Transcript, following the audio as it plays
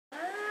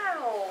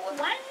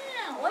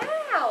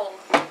Wow.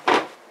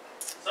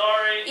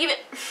 Sorry. Even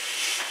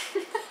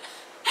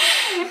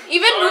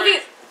Sorry.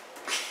 movies.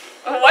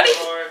 What is?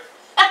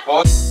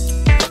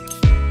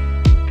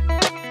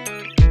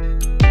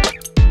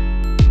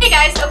 Hey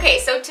guys. Okay,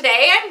 so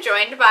today I'm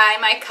joined by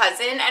my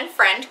cousin and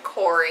friend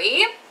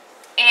Corie,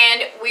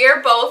 and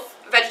we're both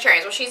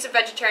vegetarians. Well, she's a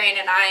vegetarian,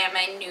 and I am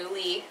a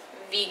newly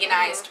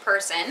veganized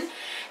person.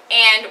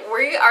 And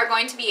we are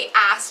going to be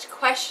asked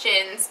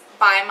questions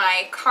by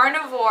my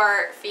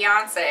carnivore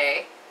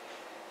fiance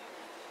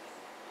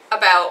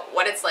about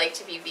what it's like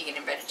to be vegan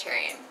and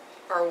vegetarian,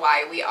 or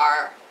why we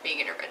are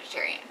vegan or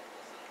vegetarian.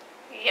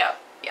 Yep.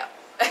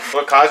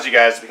 What caused you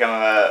guys to become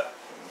a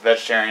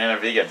vegetarian and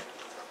a vegan?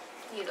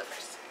 You go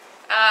first.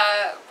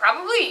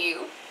 Probably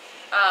you.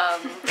 I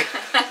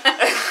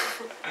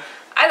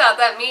thought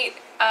that meat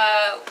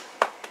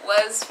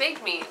was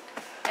fake meat,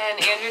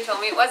 and Andrew told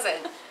me it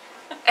wasn't.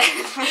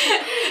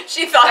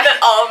 She thought that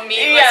all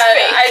meat was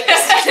fake. I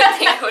just didn't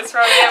think it was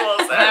from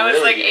animals, and I was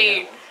Really like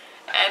 8,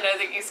 and I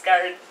think you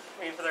scarred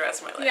me for the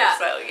rest of my life. Yeah.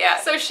 So yeah.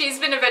 So she's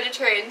been a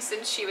vegetarian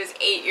since she was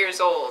 8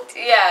 years old.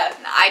 Yeah.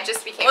 And I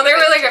just became. Well, there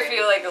were like a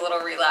vegetarian. few like little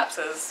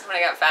relapses when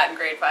I got fat in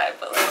grade 5,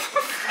 but like,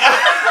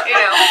 you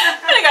know,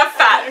 When I got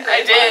fat. in I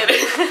grade did.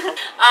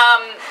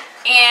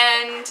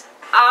 And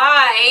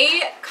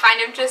I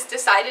kind of just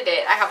decided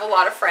it. I have a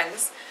lot of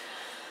friends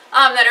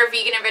that are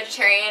vegan and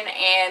vegetarian,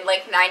 and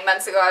like 9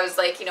 months ago I was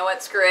like, you know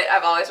what, screw it,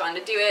 I've always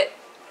wanted to do it,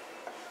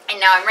 and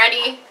now I'm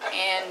ready,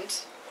 and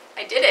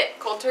I did it.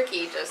 Cold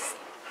turkey, just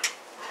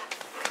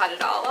cut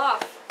it all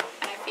off,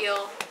 and I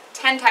feel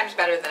 10 times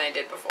better than I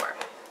did before.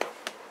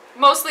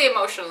 Mostly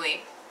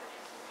emotionally,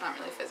 not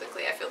really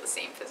physically. I feel the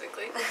same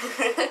physically.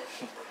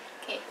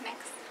 Okay,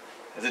 next.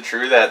 Is it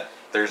true that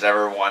there's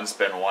ever once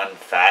been one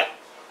fat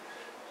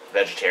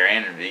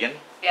vegetarian and vegan?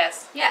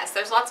 Yes. Yes,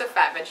 there's lots of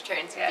fat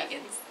vegetarians and Yeah.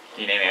 vegans.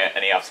 Can you name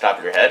any off the top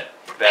of your head?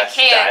 I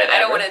can. diet I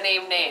don't ever? want to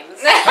name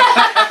names.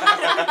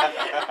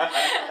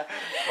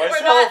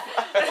 Myself.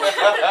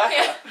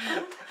 Yeah.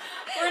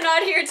 We're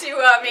not here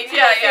to make people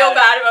Yeah, feel yeah.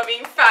 bad about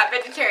being fat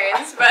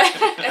vegetarians, but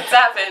It's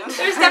happened.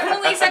 there's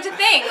definitely such a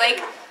thing.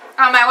 Like,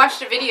 I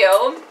watched a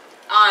video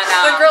on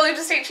The girl who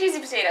just ate cheesy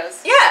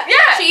potatoes. Yeah,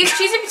 Yeah. She eats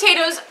cheesy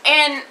potatoes,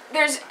 and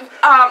there's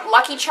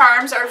Lucky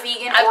Charms are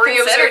vegan, I've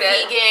Oreos are considered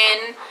it.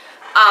 vegan.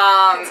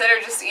 Consider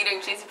just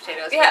eating cheesy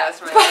potatoes for Yeah. the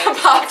rest of my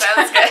life. Pop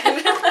Sounds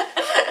good.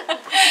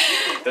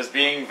 Does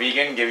being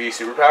vegan give you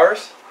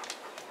superpowers?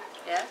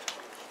 Yeah.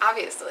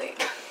 obviously.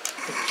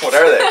 What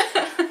are they?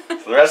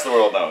 So the rest of the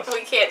world knows.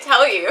 We can't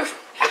tell you.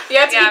 You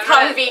have to Yeah, I'm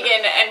become not-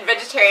 vegan and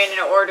vegetarian in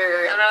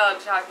order I'm not allowed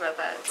to talk about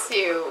that.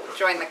 to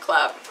join the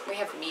club. We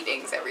have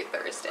meetings every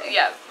Thursday.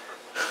 Yeah.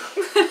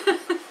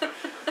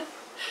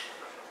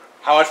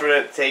 How much would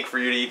it take for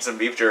you to eat some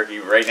beef jerky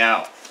right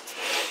now?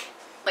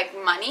 Like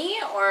money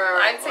or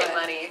I'd say what?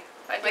 money.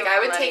 I'd do Like it I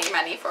for would money. take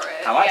money for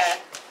it. How much? Yeah.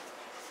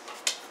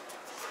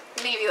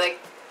 Maybe like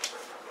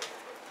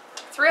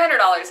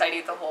 $300 I'd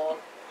eat the whole.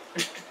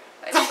 the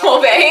whole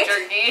bag?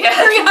 Jerky. Yeah.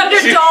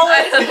 $300. You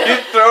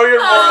throw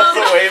your morals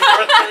away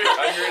for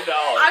 $300. I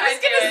was I'd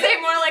do gonna it. say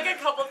more like a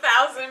couple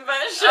thousand,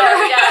 but sure.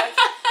 Oh,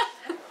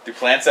 yeah. Do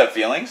plants have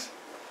feelings?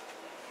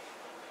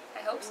 I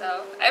hope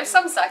so. I have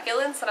some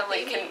succulents that I'm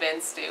like Maybe.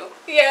 convinced to.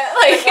 Yeah,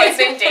 Like one's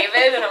named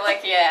David, and I'm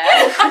like, yeah,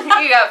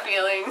 you got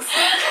feelings.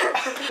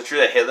 Is it true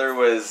that Hitler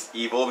was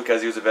evil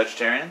because he was a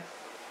vegetarian?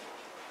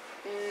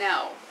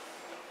 No.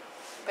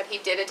 But he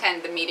did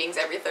attend the meetings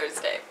every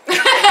Thursday.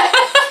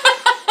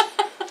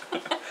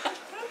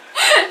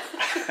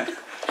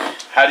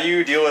 How do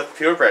you deal with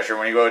peer pressure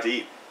when you go out to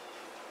eat?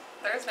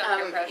 There's no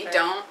peer pressure. You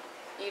don't.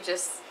 You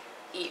just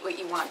eat what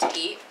you want to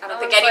eat. I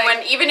don't No think one's anyone,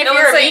 like- even if no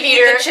you're a one's like, meat eat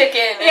eater, the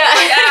chicken. Yeah.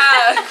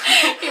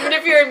 Yeah. even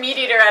if you're a meat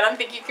eater, I don't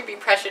think you can be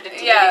pressured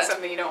into Yeah. eating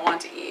something you don't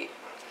want to eat.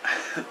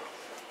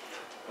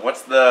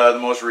 What's the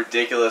most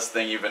ridiculous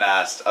thing you've been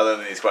asked other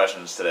than these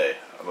questions today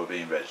about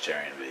being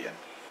vegetarian and vegan?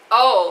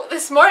 Oh,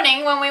 this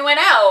morning when we went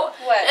out,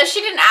 What? she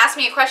didn't ask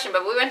me a question,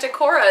 but we went to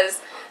Cora's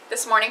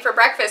this morning for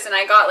breakfast, and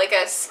I got like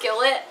a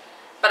skillet,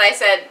 but I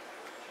said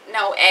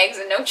no eggs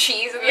and no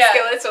cheese in the Yeah.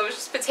 skillet, so it was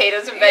just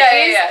potatoes and veggies.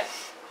 Yeah, yeah, yeah.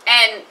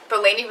 And the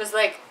lady was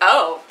like,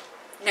 oh,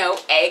 no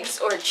eggs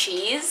or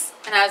cheese?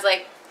 And I was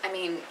like, I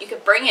mean, you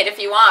could bring it if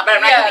you want, but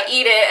I'm not Yeah. going to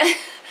eat it.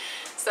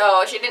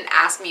 So she didn't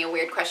ask me a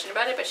weird question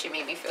about it, but she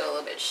made me feel a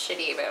little bit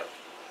shitty about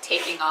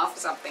taking off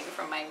something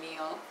from my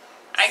meal.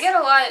 I get a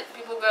lot.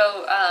 People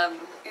go,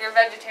 "You're a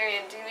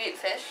vegetarian. Do you eat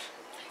fish?"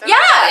 They're Yeah.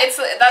 like,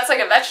 that's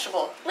like a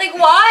vegetable. Like,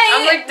 why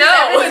I'm like, does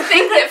no. everyone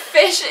think that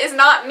fish is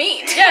not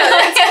meat? Yeah,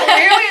 it's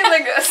clearly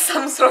like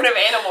some sort of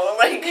animal.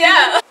 Like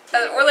Yeah.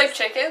 or like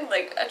chicken.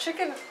 Like a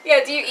chicken.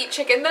 Yeah, do you eat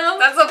chicken, though?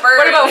 That's a bird.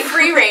 What about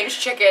free-range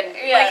chicken?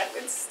 Yeah.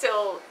 Like, it's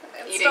still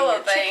It's eating still a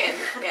your thing.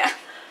 chicken. Yeah.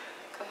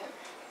 Go ahead.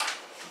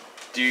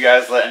 Do you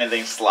guys let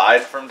anything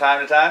slide from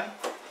time to time?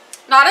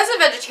 Not as a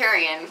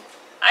vegetarian.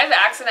 I've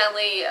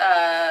accidentally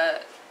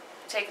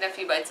taken a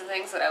few bites of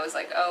things that I was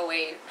like, oh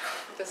wait,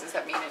 This has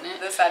meat in it.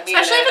 this had meat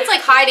Especially in if it. it's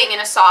like hiding in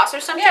a sauce or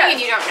something Yeah. and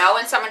you don't know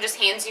and someone just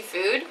hands you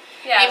food.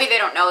 Yeah. Maybe they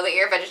don't know that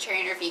you're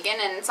vegetarian or vegan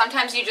and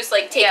sometimes you just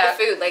like take Yeah. the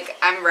food. Like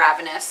I'm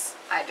ravenous.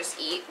 I just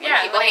eat when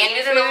Yeah, people when I hand eat me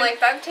it food. and I'm like,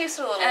 that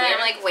tasted a little and weird.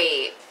 I'm like,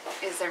 wait,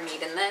 is there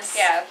meat in this?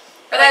 Yeah.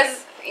 But Like,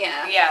 that's,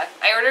 yeah. Yeah,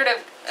 I ordered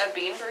a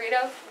bean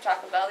burrito from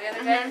Taco Bell the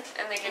other day,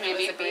 and they gave me a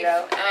beef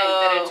burrito, and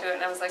I bit into it,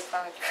 and I was like,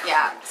 fuck.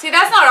 Yeah. See,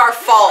 that's not our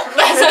fault.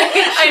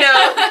 I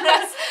know.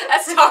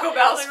 That's Taco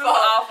Bell's It was fault.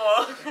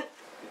 awful.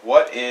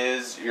 What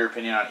is your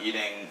opinion on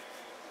eating,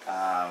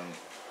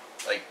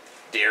 like,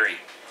 dairy?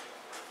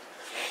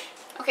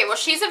 Okay, well,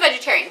 she's a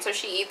vegetarian, so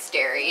she eats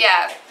dairy.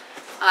 Yeah.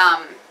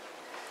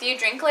 Do you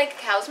drink, like,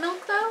 cow's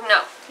milk, though?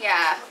 No.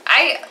 Yeah.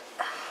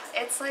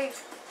 It's like,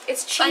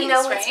 It's cheese, I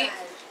know right? it's bad.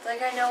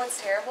 Like, I know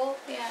it's terrible.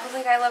 Yeah. But,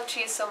 like, I love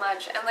cheese so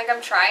much. And, like,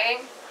 I'm trying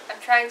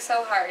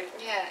so hard.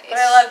 Yeah. But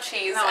I love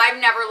cheese. No,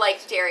 I've never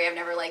liked dairy. I've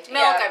never liked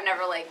milk. Yeah. I've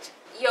never liked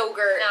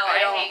yogurt. No, I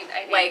don't I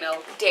hate like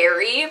milk.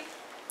 dairy.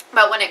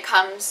 But when it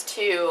comes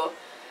to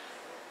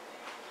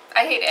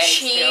I hate eggs,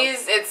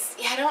 cheese,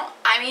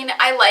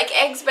 I like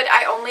eggs, but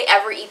I only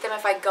ever eat them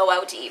if I go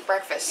out to eat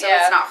breakfast. So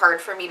Yeah. it's not hard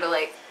for me to,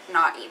 like,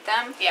 not eat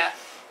them. too. Yeah.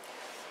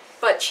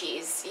 But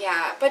cheese,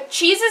 yeah. But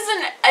cheese is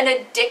an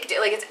addictive,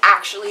 like, it's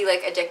actually,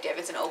 like, addictive.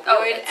 It's an opioid.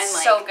 Oh, it's and,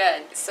 like, so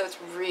good. So it's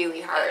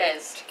really hard It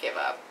is. to give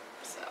up.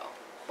 So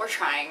we're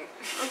trying.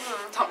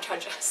 Mhm. Don't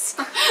judge us.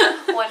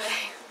 One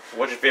day.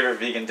 What's your favorite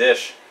vegan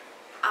dish?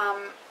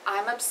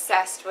 I'm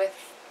obsessed with,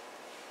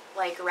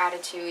 like,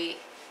 ratatouille.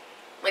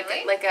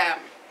 Really?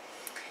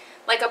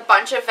 Like a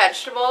bunch of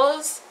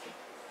vegetables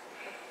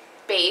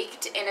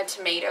baked in a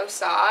tomato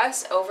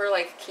sauce over,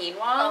 like, quinoa.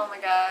 Oh my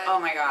god. Oh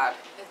my god.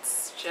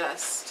 It's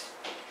just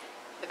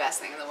the best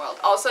thing in the world.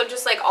 Also,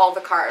 just, like, all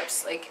the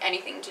carbs. Like,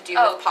 anything to do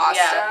with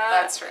pasta. Yeah,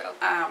 that's true.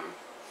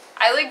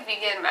 I like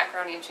vegan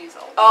macaroni and cheese a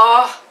lot.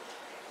 Oh,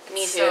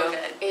 me too. So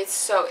good.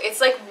 It's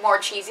like more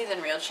cheesy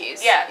than real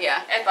cheese. Yeah.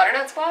 Yeah. And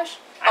butternut squash?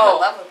 I'm Oh.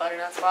 in love with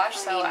butternut squash,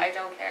 so I mean, I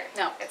don't care.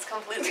 no. It's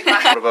completely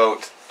What fine.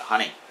 about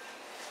honey?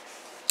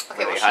 Okay,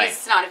 well, Really, honey.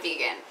 she's not a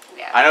vegan.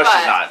 Yeah. I know But-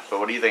 she's not, but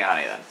what do you think of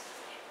honey then?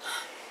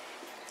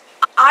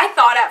 I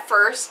thought at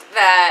first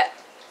that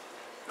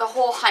the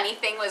whole honey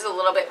thing was a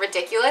little bit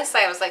ridiculous.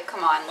 I was like,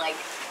 come on, like,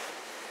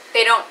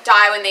 they don't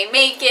die when they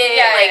make it.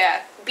 Yeah, like,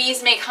 yeah.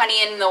 bees make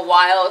honey in the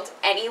wild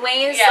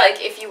anyways. Yeah.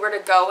 Like, if you were to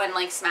go and,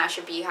 like, smash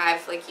a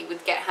beehive, like, you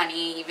would get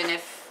honey even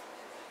if,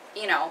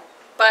 you know.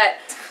 But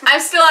I'm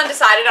still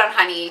undecided on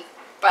honey.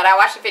 But I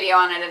watched a video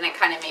on it and it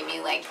kind of made me,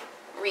 like,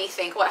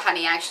 rethink what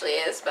honey actually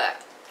is.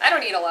 But I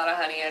don't eat a lot of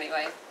honey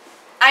anyway.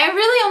 I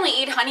really only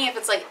eat honey if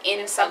it's, like,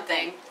 in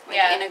something. Like,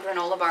 Yeah. in a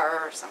granola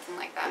bar or something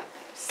like that.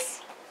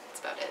 That's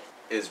about it.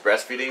 Is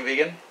breastfeeding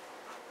vegan?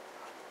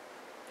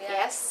 Yeah.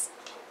 Yes.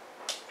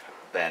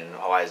 Then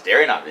why is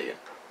dairy not vegan?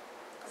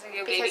 Are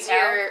you a baby Because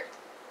cow?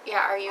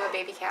 are you a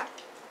baby cow?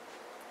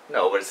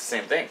 No, but it's the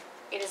same thing.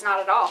 It is not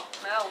at all.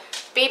 No.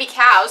 Baby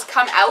cows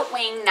come out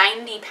weighing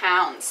 90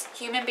 pounds.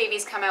 Human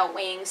babies come out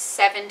weighing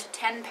 7 to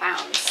 10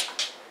 pounds.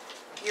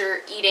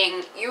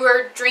 You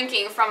are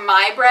drinking from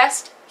my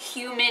breast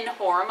human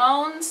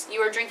hormones. You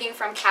are drinking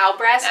from cow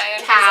breast I am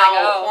just cow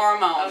like, oh,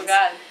 hormones. Oh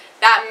god.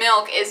 That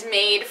milk is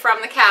made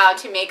from the cow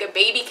to make a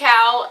baby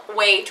cow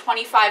weigh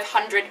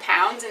 2,500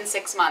 pounds in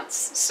 6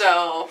 months.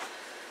 So,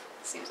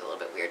 seems a little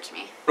bit weird to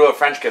me. What about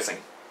French kissing?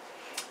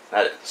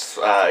 That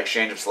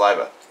exchange of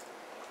saliva.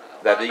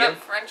 Is that What vegan?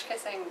 about French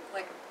kissing,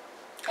 like,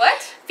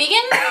 what?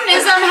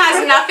 Veganism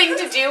has nothing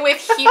to do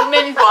with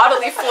human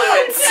bodily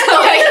fluids.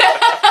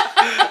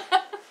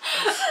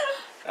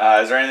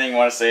 Is there anything you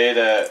want to say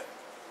to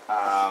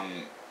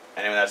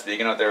anyone that's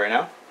vegan out there right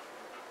now?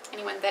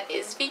 Anyone that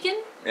is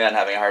vegan? Yeah, and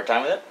having a hard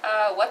time with it?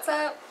 What's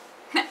up?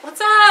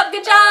 What's up?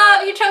 Good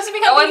job. You chose to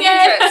become Go on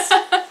vegan.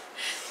 Pinterest.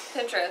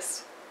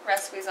 Pinterest.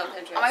 Recipes on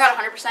Pinterest. Oh my god,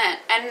 100%.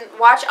 And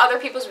watch other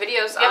people's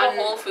videos You have on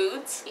a Whole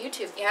Foods?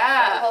 YouTube. I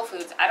have a Yeah. Whole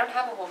Foods. I don't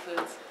have a Whole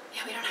Foods.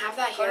 Yeah, we don't have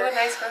that Go here. to a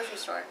nice grocery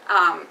store.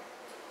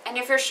 And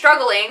if you're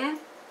struggling,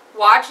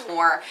 watch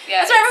more.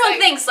 Yeah, That's what it's everyone like-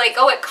 thinks. Like,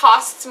 oh, it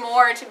costs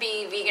more to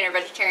be vegan or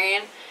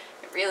vegetarian.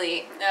 It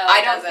really, No, I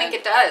it don't doesn't. think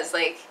it does.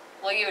 Like,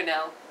 Well, you would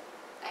know.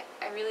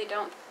 I really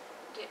don't.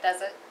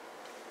 Does it?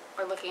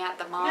 We're looking at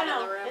the mom in the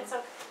room. it's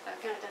okay.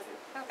 Okay.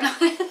 No, it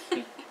doesn't.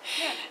 Okay.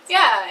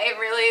 Yeah, it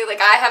really,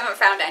 like, I haven't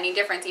found any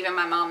difference. Even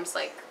my mom's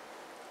like,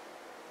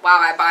 wow,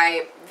 I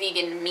buy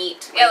vegan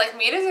meat. Yeah, like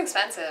meat is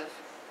expensive.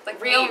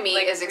 Like Real meat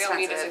like, is real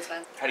meat is expensive.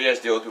 expensive. How do you guys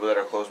deal with people that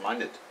are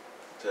closed-minded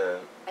to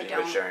I being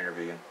don't. vegetarian or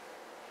vegan?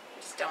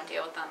 just don't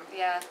deal with them.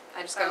 Yeah,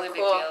 I just it's go, really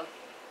cool. big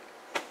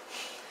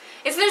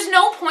deal. There's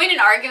no point in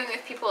arguing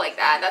with people like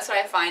that. That's what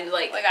I find,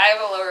 like, Like I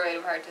have a lower rate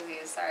of heart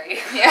disease. Sorry.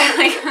 yeah,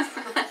 like,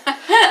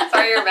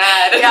 Sorry, you're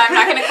mad. Yeah, I'm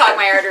not gonna clog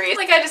my arteries.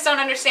 Like, I just don't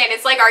understand.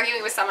 It's like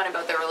arguing with someone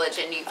about their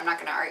religion. I'm not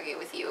gonna argue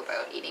with you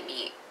about eating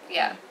meat.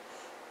 Yeah.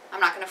 I'm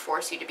not gonna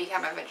force you to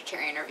become a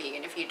vegetarian or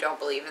vegan if you don't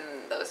believe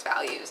in those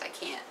values. I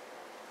can't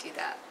do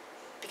that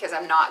because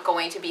I'm not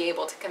going to be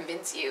able to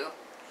convince you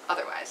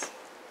otherwise.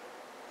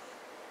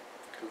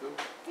 Cool.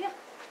 Yeah.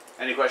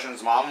 Any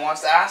questions Mom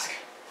wants to ask?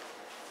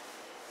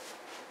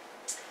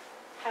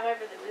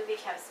 However, the movie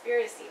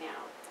Cowspiracy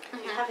now.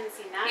 If you haven't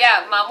seen that.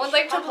 Yeah, one, Mom you would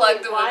like should to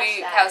plug probably the watch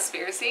movie that.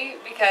 Cowspiracy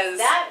because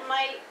That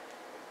might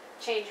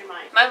change your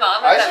mind. my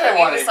mom I at said I that movie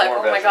wanna was eat like, more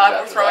oh my veggies god, we're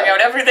after throwing that.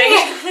 out everything.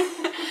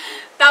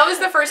 That was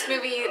the first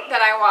movie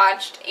that I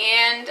watched,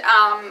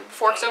 and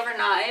Forks Over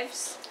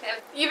Knives.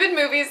 Even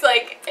movies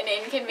like An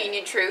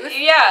Inconvenient Truth,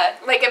 Yeah.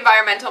 like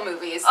environmental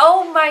movies.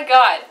 Oh my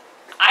god.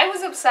 I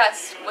was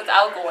obsessed with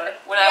Al Gore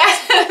when I was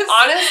Yes.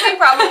 honestly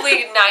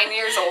probably 9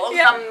 years old.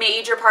 Yeah. A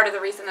major part of the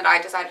reason that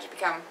I decided to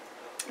become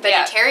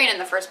vegetarian in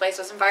the first place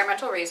was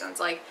environmental reasons.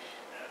 Like,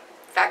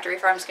 factory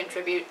farms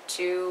contribute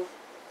to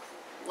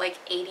like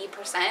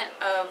 80%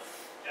 of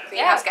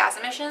greenhouse gas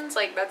emissions.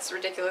 Like, that's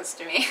ridiculous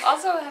to me.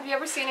 Also, have you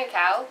ever seen a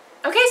cow?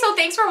 Okay, so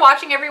thanks for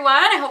watching, everyone.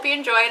 I hope you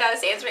enjoyed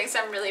us answering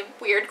some really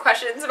weird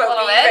questions about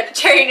Little being bit.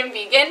 vegetarian and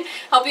vegan.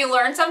 Hope you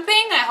learned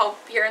something. I hope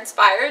you're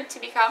inspired to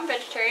become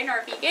vegetarian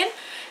or vegan.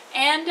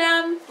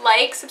 And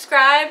like,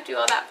 subscribe, do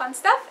all that fun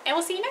stuff. And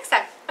we'll see you next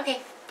time. Okay,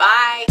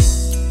 bye.